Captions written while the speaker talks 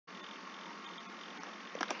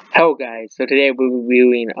Hello guys, so today we're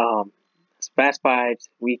reviewing Smash 5's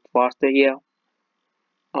Weak Foster here.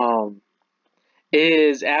 Um it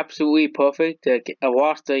is absolutely perfect. A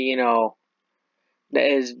roster, that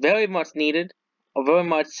is very much needed, or very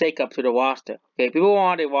much shake up to the roster. Okay, people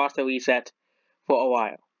want a roster reset for a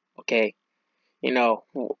while. Okay. You know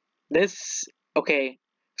this okay,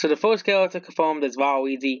 so the first character confirmed is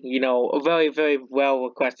Waluigi, a very, very well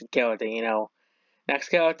requested character. Next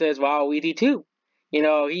character is Waluigi 2.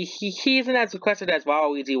 He isn't as requested as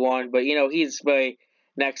Waluigi 1, but he's very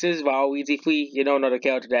next is Waluigi 3, another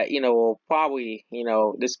character that, will probably,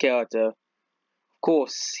 this character, of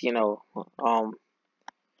course, of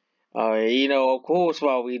course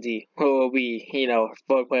Waluigi will be,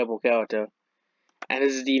 third playable character. And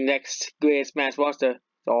this is the next greatest Smash roster.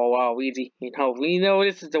 It's all Waluigi. We know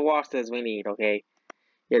this is the rosters we need, okay?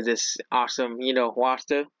 There's this awesome,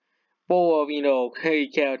 roster full of,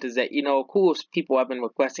 characters that, of course, people have been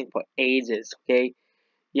requesting for ages, okay?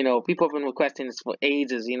 People have been requesting this for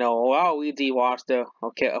ages, Luigi roster,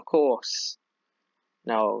 okay, of course.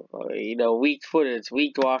 No, weak footage,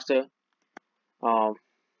 weak roster. Um,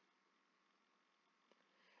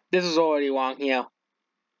 this is already wrong here.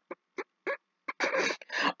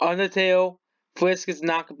 Undertale, Frisk is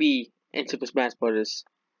not gonna be in Super Smash Bros.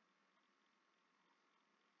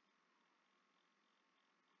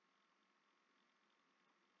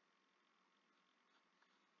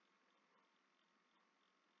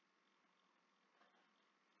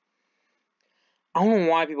 I don't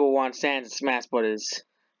know why people want Sans in Smash Bros.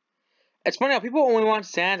 It's funny how people only want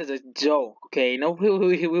Sans as a joke, okay?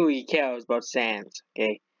 Nobody really cares about Sans,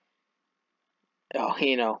 okay? Oh,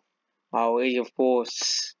 of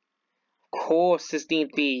course, this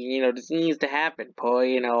needs to be, this needs to happen,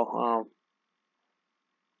 boy,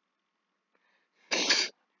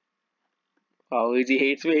 Luigi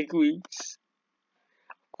hates fake weeks.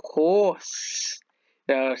 Of course,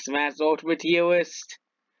 the Smash Ultimate tier list.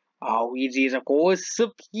 Luigi is, of course,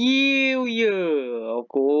 superior, of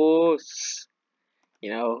course.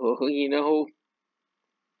 You know, you know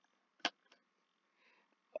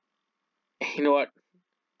what?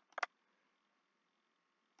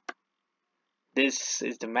 This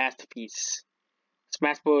is the masterpiece.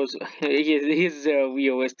 Smash Bros. Here's a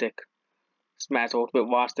realistic Smash Ultimate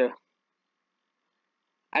roster.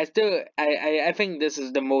 I think this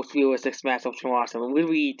is the most realistic Smash Ultimate roster.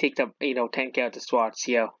 We take up 10 character slots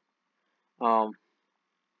here. Um,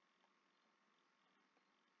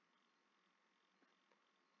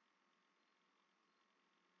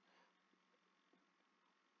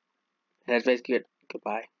 that's basically it.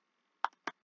 Goodbye.